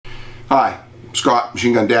Hi, Scott,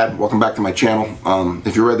 Machine Gun Dad. Welcome back to my channel.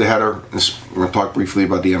 If you read the header, we're going to talk briefly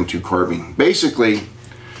about the M2 Carbine. Basically,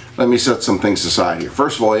 let me set some things aside here.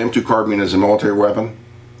 First of all, the M2 Carbine is a military weapon?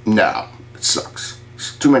 No, it sucks.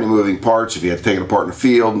 It's too many moving parts. If you had to take it apart in the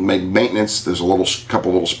field, make maintenance, there's a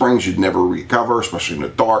couple little springs you'd never recover, especially in the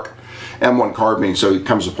dark. M1 Carbine, so it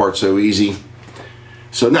comes apart so easy.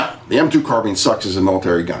 So no, the M2 Carbine sucks as a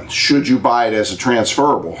military gun. Should you buy it as a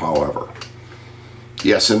transferable, however?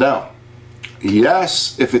 Yes and no.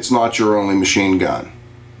 Yes, if it's not your only machine gun,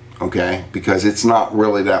 okay? Because it's not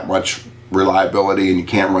really that much reliability and you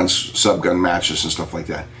can't run subgun matches and stuff like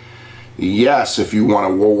that. Yes, if you want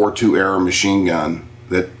a World War II era machine gun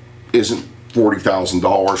that isn't $40,000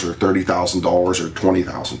 or $30,000 or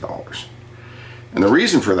 $20,000. And the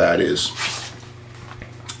reason for that is,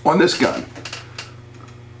 on this gun,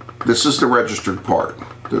 this is the registered part,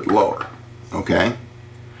 the lower, okay?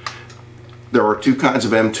 There are two kinds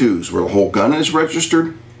of M2s, where the whole gun is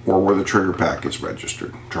registered or where the trigger pack is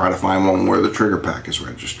registered. Try to find one where the trigger pack is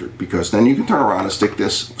registered, because then you can turn around and stick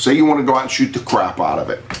this. Say you want to go out and shoot the crap out of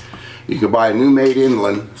it. You can buy a new made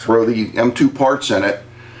inland, throw the M2 parts in it,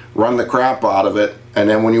 run the crap out of it, and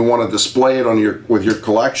then when you want to display it on with your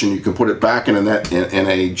collection, you can put it back in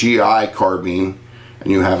a GI carbine,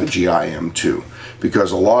 and you have a GI M2.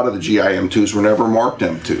 Because a lot of the GI M2s were never marked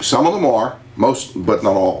M2. Some of them are, most, but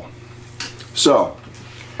not all. So,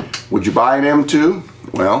 would you buy an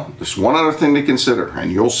M2? Well, there's one other thing to consider,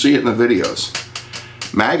 and you'll see it in the videos.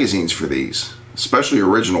 Magazines for these, especially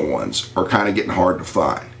original ones, are kind of getting hard to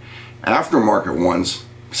find. Aftermarket ones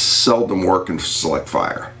seldom work in select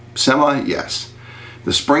fire. Semi, yes.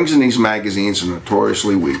 The springs in these magazines are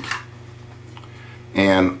notoriously weak.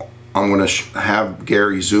 And I'm going to have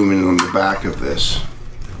Gary zoom in on the back of this.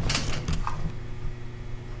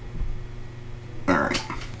 Alright.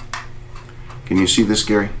 Can you see this,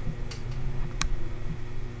 Gary?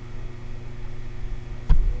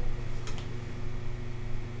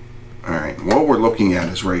 Alright, what we're looking at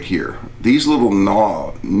is right here. These little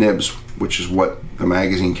nibs, which is what the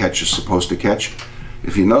magazine catch is supposed to catch,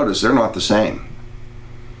 if you notice, they're not the same.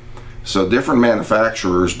 So different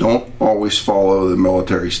manufacturers don't always follow the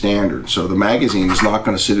military standard. So the magazine is not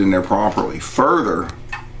going to sit in there properly. Further,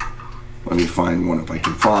 let me find one if I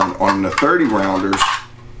can find. On the 30 rounders,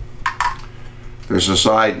 there's a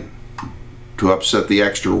side to upset the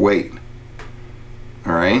extra weight.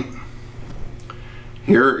 Alright.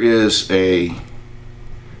 Here is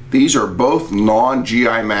these are both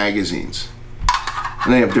non-GI magazines.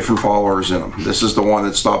 And they have different followers in them. This is the one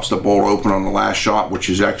that stops the bolt open on the last shot, which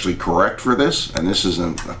is actually correct for this, and this is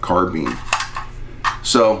a carbine.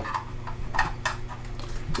 So,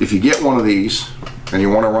 if you get one of these and you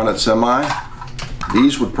want to run it semi,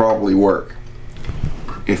 these would probably work.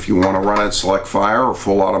 If you want to run it select fire or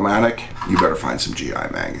full automatic, you better find some GI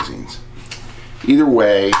magazines. Either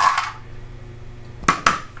way,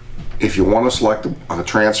 if you want to select a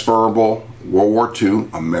transferable World War II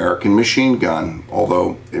American machine gun,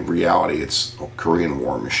 although in reality it's a Korean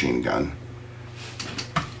War machine gun.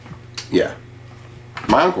 Yeah,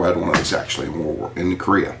 my uncle had one of these actually in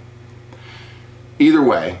Korea. Either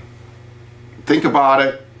way, think about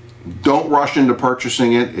it. Don't rush into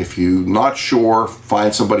purchasing it. If you're not sure,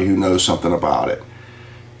 find somebody who knows something about it.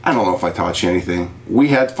 I don't know if I taught you anything. We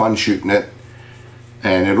had fun shooting it.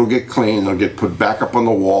 And it'll get clean, it'll get put back up on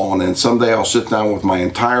the wall, and then someday I'll sit down with my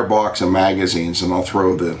entire box of magazines and I'll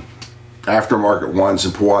throw the aftermarket ones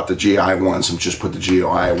and pull out the GI ones and just put the GI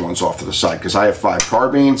ones off to the side, because I have 5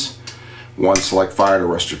 carbines, 1 select fire, the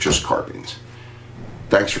rest are just carbines.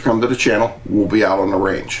 Thanks for coming to the channel. We'll be out on the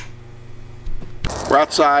range. We're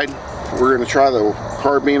outside. We're going to try the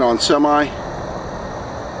carbine on semi,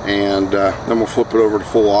 and then we'll flip it over to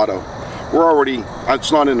full auto. We're already,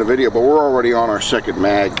 it's not in the video, but we're already on our second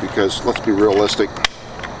mag, because let's be realistic,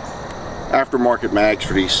 aftermarket mags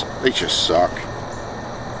for these, they just suck.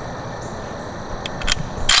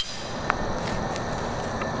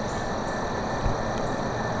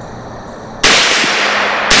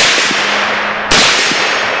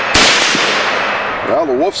 Well,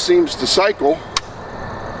 the wolf seems to cycle.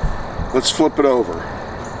 Let's flip it over.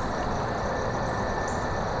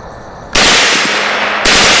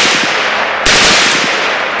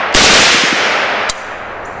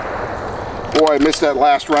 Boy, I missed that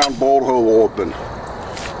last round bolt hole open.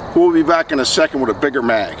 We'll be back in a second with a bigger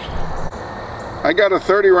mag. I got a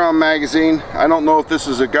 30 round magazine. I don't know if this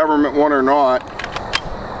is a government one or not.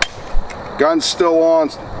 Gun's still on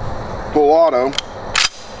full auto.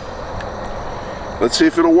 Let's see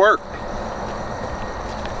if it'll work.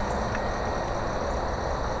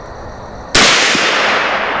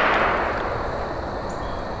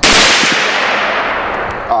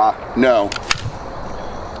 No.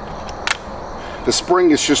 The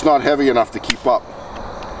spring is just not heavy enough to keep up.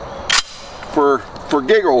 For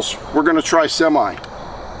giggles, we're going to try semi.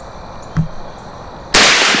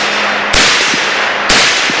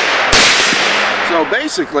 So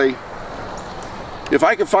basically, if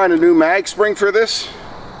I could find a new mag spring for this,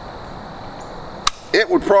 it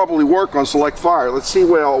would probably work on select fire. Let's see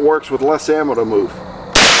how it works with less ammo to move.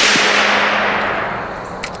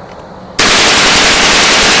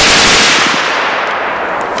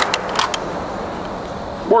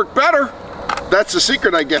 Worked better. That's the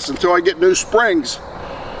secret, I guess, until I get new springs.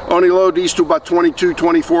 Only load these to about 22,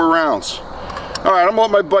 24 rounds. All right, I'm gonna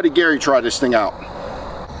let my buddy Gary try this thing out.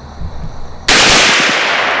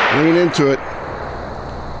 Lean into it.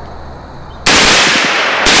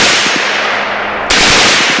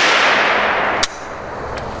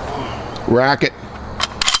 Rack it.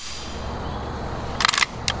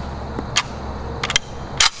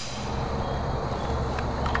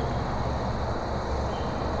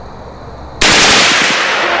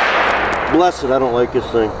 Bless it, I don't like this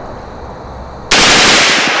thing.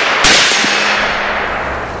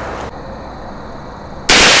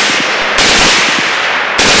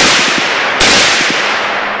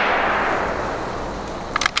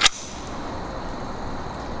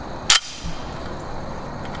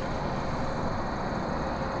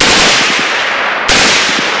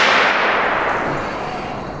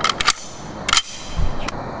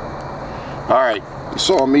 All right, you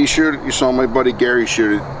saw me shoot it, you saw my buddy Gary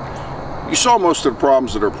shoot it. You saw most of the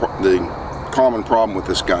problems that are the common problem with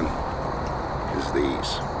this gun is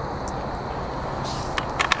these.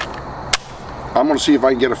 I'm going to see if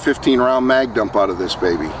I can get a 15-round mag dump out of this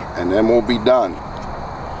baby, and then we'll be done.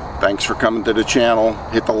 Thanks for coming to the channel.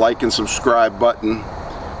 Hit the like and subscribe button.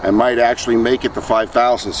 I might actually make it to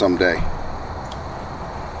 5,000 someday.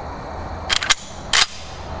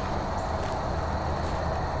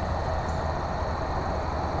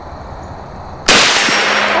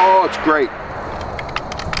 Oh, it's great.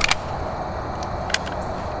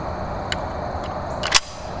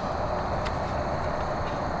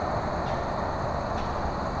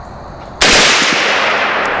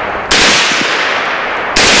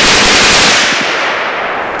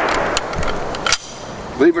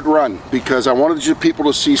 Leave it run, because I wanted you people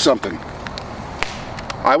to see something.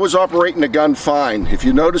 I was operating the gun fine. If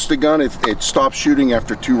you notice the gun, it stopped shooting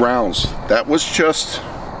after 2 rounds. That was just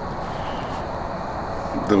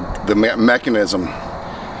the mechanism.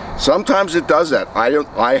 Sometimes it does that.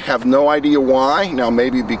 I have no idea why. Now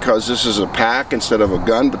maybe because this is a pack instead of a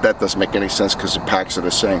gun, but that doesn't make any sense because the packs are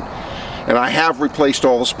the same. And I have replaced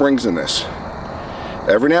all the springs in this.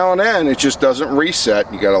 Every now and then it just doesn't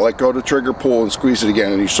reset. You gotta let go of the trigger pull and squeeze it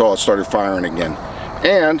again, and you saw it started firing again.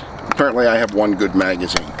 And apparently I have one good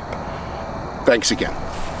magazine. Thanks again.